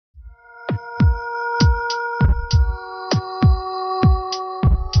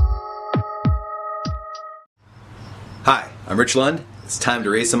I'm Rich Lund. It's time to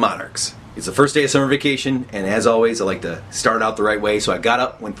raise some monarchs. It's the first day of summer vacation, and as always, I like to start out the right way, so I got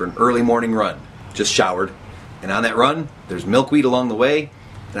up, went for an early morning run, just showered, and on that run, there's milkweed along the way,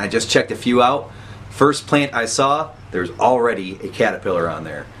 and I just checked a few out. First plant I saw, there's already a caterpillar on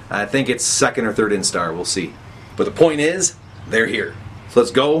there. I think it's second or third instar, we'll see. But the point is, they're here. So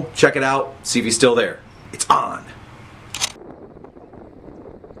let's go, check it out, see if he's still there. It's on!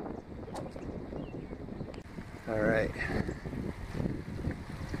 Alright.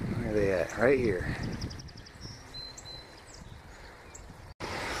 Where are they at? Right here.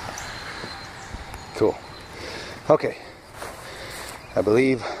 Cool. Okay. I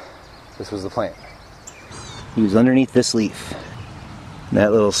believe this was the plant. He was underneath this leaf.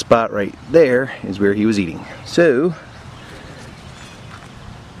 That little spot right there is where he was eating. So,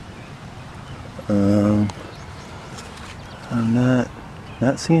 I'm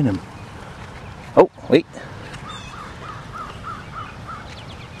not seeing him. Oh, wait.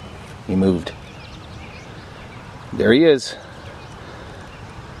 He moved. There he is.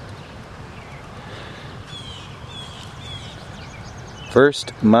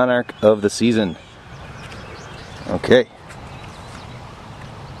 First monarch of the season. Okay.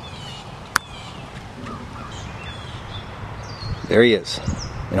 There he is,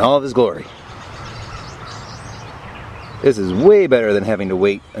 in all of his glory. This is way better than having to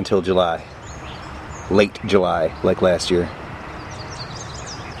wait until July. Late July, like last year.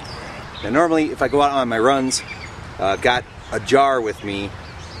 Now normally, if I go out on my runs, I've got a jar with me,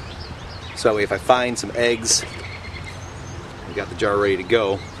 so that way if I find some eggs, I got the jar ready to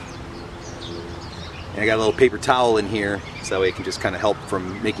go. And I got a little paper towel in here, so that way it can just kind of help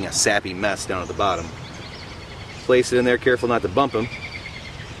from making a sappy mess down at the bottom. Place it in there, careful not to bump them,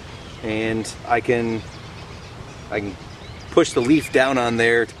 and I can push the leaf down on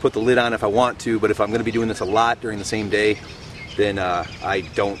there to put the lid on if I want to, but if I'm going to be doing this a lot during the same day, then I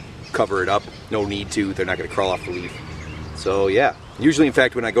don't cover it up. No need to. They're not going to crawl off the leaf. So yeah, usually in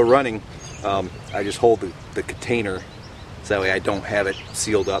fact when I go running, I just hold the container so that way I don't have it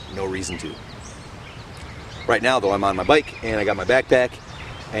sealed up. No reason to. Right now though, I'm on my bike and I got my backpack,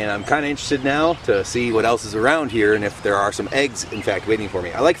 and I'm kind of interested now to see what else is around here and if there are some eggs in fact waiting for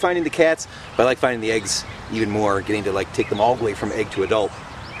me. I like finding the cats, but I like finding the eggs even more, getting to like take them all the way from egg to adult.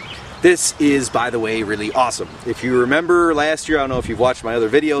 This is, by the way, really awesome. If you remember last year, I don't know if you've watched my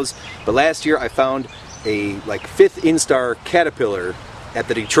other videos, but last year I found a like 5th instar caterpillar at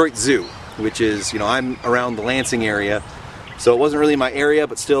the Detroit Zoo, which is, you know, I'm around the Lansing area, so it wasn't really my area,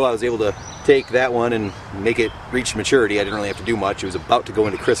 but still I was able to take that one and make it reach maturity. I didn't really have to do much. It was about to go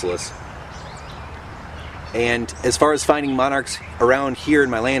into chrysalis. And as far as finding monarchs around here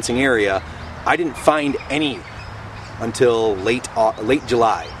in my Lansing area, I didn't find any until late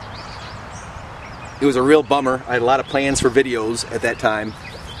July. It was a real bummer. I had a lot of plans for videos at that time,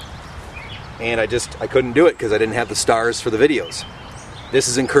 and I couldn't do it because I didn't have the stars for the videos. This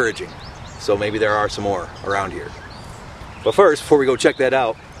is encouraging, so maybe there are some more around here. But first, before we go check that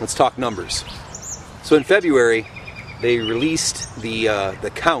out, let's talk numbers. So in February, they released the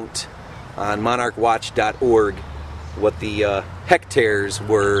count on monarchwatch.org, what the hectares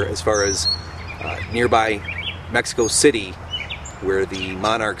were as far as nearby Mexico City, where the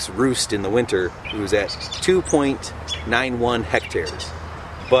monarchs roost in the winter. It was at 2.91 hectares.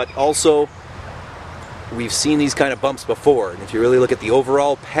 But also, we've seen these kind of bumps before, and if you really look at the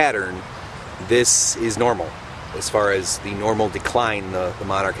overall pattern, this is normal as far as the normal decline the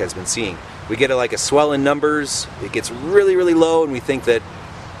monarch has been seeing. We get like a swell in numbers, it gets really, really low, and we think that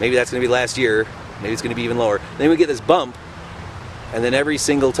maybe that's going to be last year, maybe it's going to be even lower. Then we get this bump, and then every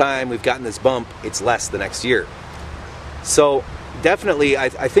single time we've gotten this bump, it's less the next year. So definitely, I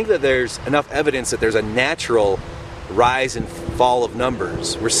think that there's enough evidence that there's a natural rise and fall of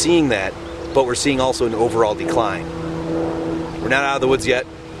numbers. We're seeing that, but we're seeing also an overall decline. We're not out of the woods yet.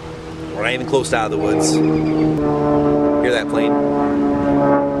 We're not even close to out of the woods. Hear that plane?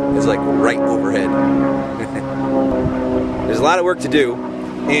 It's like right overhead. There's a lot of work to do,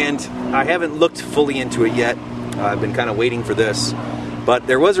 and I haven't looked fully into it yet. I've been kind of waiting for this. But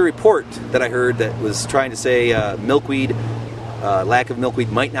there was a report that I heard that was trying to say milkweed, lack of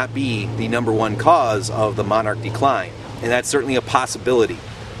milkweed might not be the #1 cause of the monarch decline. And that's certainly a possibility.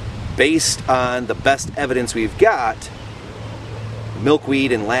 Based on the best evidence we've got,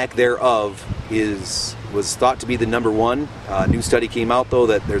 milkweed and lack thereof was thought to be the #1. A new study came out though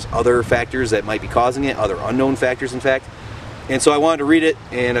that there's other factors that might be causing it, other unknown factors in fact. And so I wanted to read it,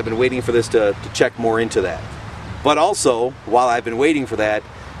 and I've been waiting for this to check more into that. But also, while I've been waiting for that,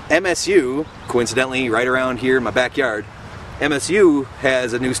 MSU, coincidentally right around here in my backyard, MSU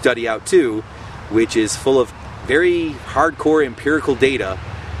has a new study out too, which is full of very hardcore empirical data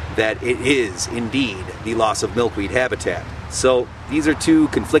that it is indeed the loss of milkweed habitat. So these are two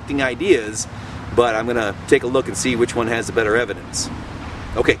conflicting ideas, but I'm gonna take a look and see which one has the better evidence.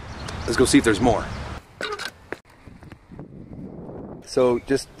 Okay, let's go see if there's more. So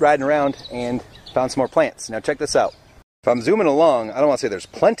just riding around and found some more plants. Now check this out. If I'm zooming along, I don't want to say there's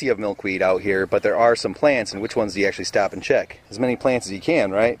plenty of milkweed out here, but there are some plants, and which ones do you actually stop and check? As many plants as you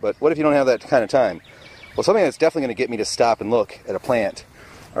can, right? But what if you don't have that kind of time? Well, something that's definitely going to get me to stop and look at a plant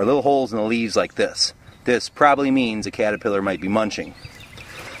are little holes in the leaves like this. This probably means a caterpillar might be munching.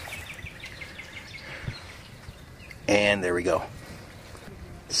 And there we go.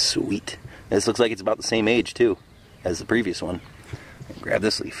 Sweet. This looks like it's about the same age too as the previous one. Grab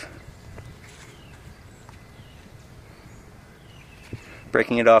this leaf.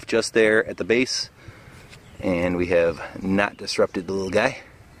 Breaking it off just there at the base, and we have not disrupted the little guy.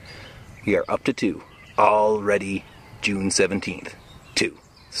 We are up to 2. Already June 17th. 2.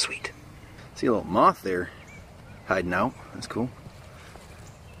 Sweet. See a little moth there hiding out. That's cool.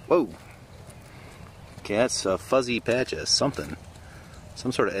 Whoa. Okay, that's a fuzzy patch of something.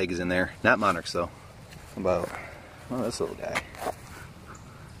 Some sort of egg is in there. Not monarchs though. How about, oh, this little guy.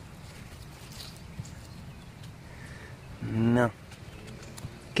 No.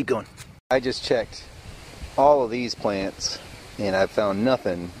 Keep going. I just checked all of these plants and I found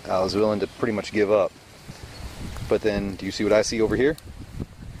nothing. I was willing to pretty much give up. But then, do you see what I see over here?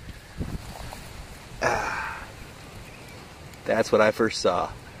 That's what I first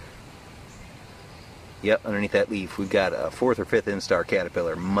saw. Yep, underneath that leaf we've got a 4th or 5th instar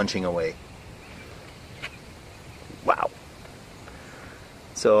caterpillar munching away. Wow.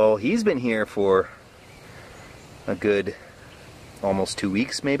 So he's been here for a good almost 2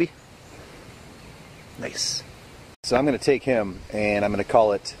 weeks maybe. Nice. So I'm going to take him and I'm going to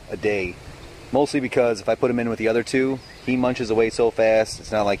call it a day. Mostly because if I put him in with the other 2, he munches away so fast,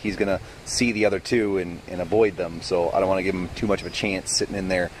 it's not like he's going to see the other 2 and avoid them. So I don't want to give him too much of a chance sitting in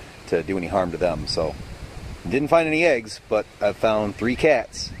there to do any harm to them. So didn't find any eggs, but I've found 3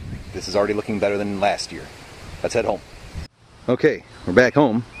 cats. This is already looking better than last year. Let's head home. Okay, we're back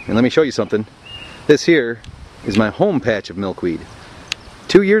home, and let me show you something. This here is my home patch of milkweed.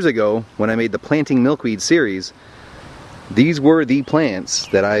 2 years ago, when I made the planting milkweed series, these were the plants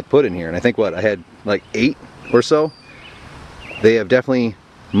that I put in here, and I think what, I had like 8 or so. They have definitely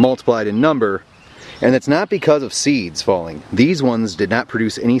multiplied in number, and it's not because of seeds falling. These ones did not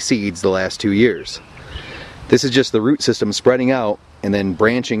produce any seeds the last 2 years. This is just the root system spreading out and then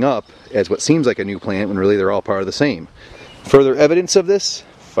branching up as what seems like a new plant when really they're all part of the same. Further evidence of this,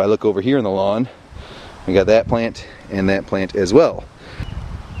 if I look over here in the lawn, we got that plant and that plant as well.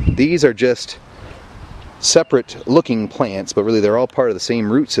 These are just separate looking plants, but really they're all part of the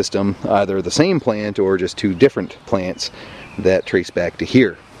same root system, either the same plant or just 2 different plants that trace back to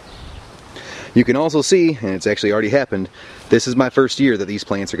here. You can also see, and it's actually already happened, this is my first year that these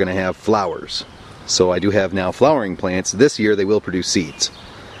plants are going to have flowers. So I do have now flowering plants. This year they will produce seeds.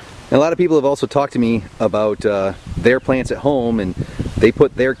 And a lot of people have also talked to me about their plants at home, and they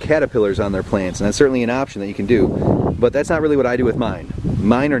put their caterpillars on their plants, and that's certainly an option that you can do, but that's not really what I do with mine.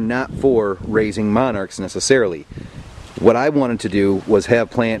 Mine are not for raising monarchs necessarily. What I wanted to do was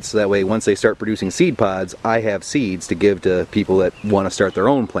have plants so that way once they start producing seed pods, I have seeds to give to people that want to start their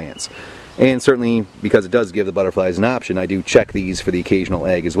own plants. And certainly, because it does give the butterflies an option, I do check these for the occasional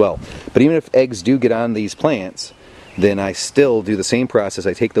egg as well. But even if eggs do get on these plants, then I still do the same process.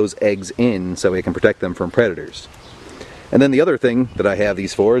 I take those eggs in so I can protect them from predators. And then the other thing that I have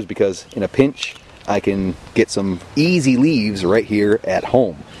these for is because in a pinch, I can get some easy leaves right here at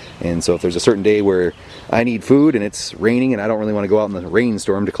home. And so if there's a certain day where I need food and it's raining and I don't really want to go out in the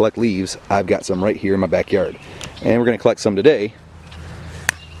rainstorm to collect leaves, I've got some right here in my backyard. And we're going to collect some today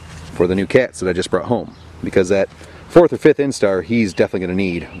for the new cats that I just brought home. Because that 4th or 5th instar, he's definitely going to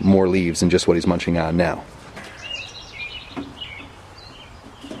need more leaves than just what he's munching on now.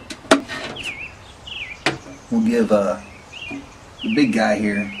 We'll give the big guy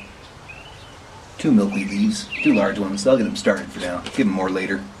here 2 milkweed leaves, 2 large ones. I'll get him started for now. Give him more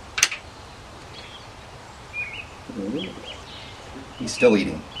later. He's still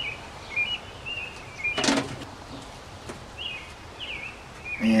eating.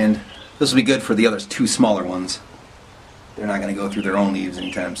 And this will be good for the other 2 smaller ones. They're not going to go through their own leaves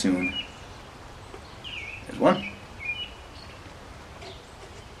anytime soon. There's one.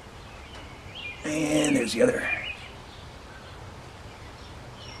 And there's the other.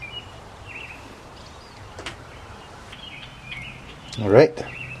 Alright,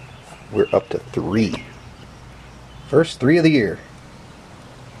 we're up to 3. First 3 of the year.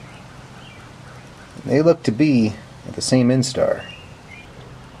 They look to be at the same instar.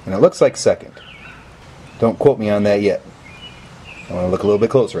 And it looks like second. Don't quote me on that yet. I want to look a little bit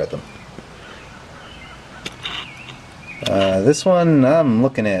closer at them. This one I'm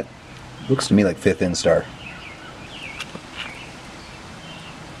looking at, looks to me like fifth instar.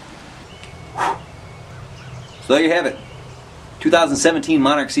 So there you have it. 2017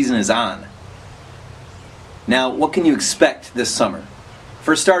 Monarch season is on. Now, what can you expect this summer?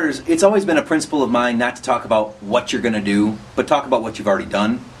 For starters, it's always been a principle of mine not to talk about what you're going to do, but talk about what you've already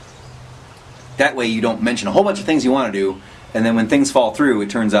done. That way you don't mention a whole bunch of things you want to do, and then when things fall through, it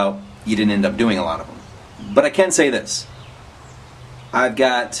turns out you didn't end up doing a lot of them. But I can say this. I've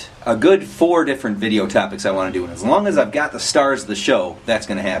got a good 4 different video topics I want to do, and as long as I've got the stars of the show, that's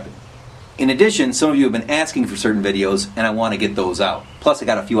going to happen. In addition, some of you have been asking for certain videos, and I want to get those out. Plus, I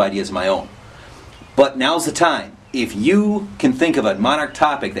got a few ideas of my own. But now's the time. If you can think of a Monarch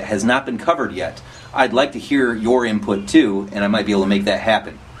topic that has not been covered yet, I'd like to hear your input too, and I might be able to make that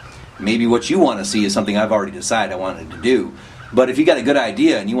happen. Maybe what you want to see is something I've already decided I wanted to do. But if you got a good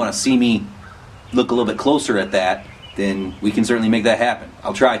idea and you want to see me look a little bit closer at that, then we can certainly make that happen.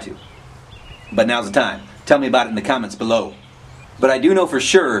 I'll try to. But now's the time. Tell me about it in the comments below. But I do know for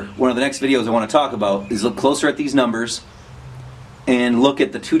sure one of the next videos I want to talk about is look closer at these numbers and look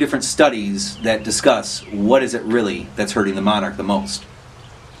at the 2 different studies that discuss what is it really that's hurting the Monarch the most.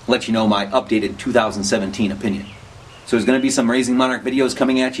 Let you know my updated 2017 opinion. So there's going to be some Raising Monarch videos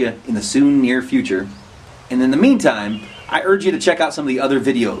coming at you in the soon near future. And in the meantime, I urge you to check out some of the other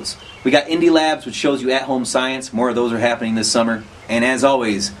videos. We got Indie Labs, which shows you at-home science. More of those are happening this summer. And as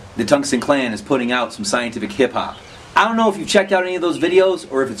always, the Tungsten Clan is putting out some scientific hip-hop. I don't know if you've checked out any of those videos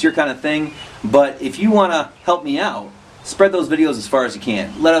or if it's your kind of thing, but if you want to help me out, spread those videos as far as you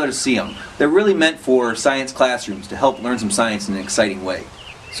can. Let others see them. They're really meant for science classrooms to help learn some science in an exciting way.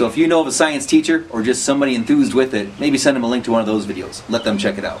 So if you know of a science teacher or just somebody enthused with it, maybe send them a link to one of those videos. Let them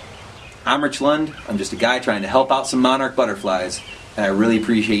check it out. I'm Rich Lund. I'm just a guy trying to help out some Monarch butterflies, and I really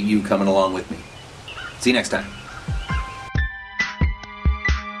appreciate you coming along with me. See you next time.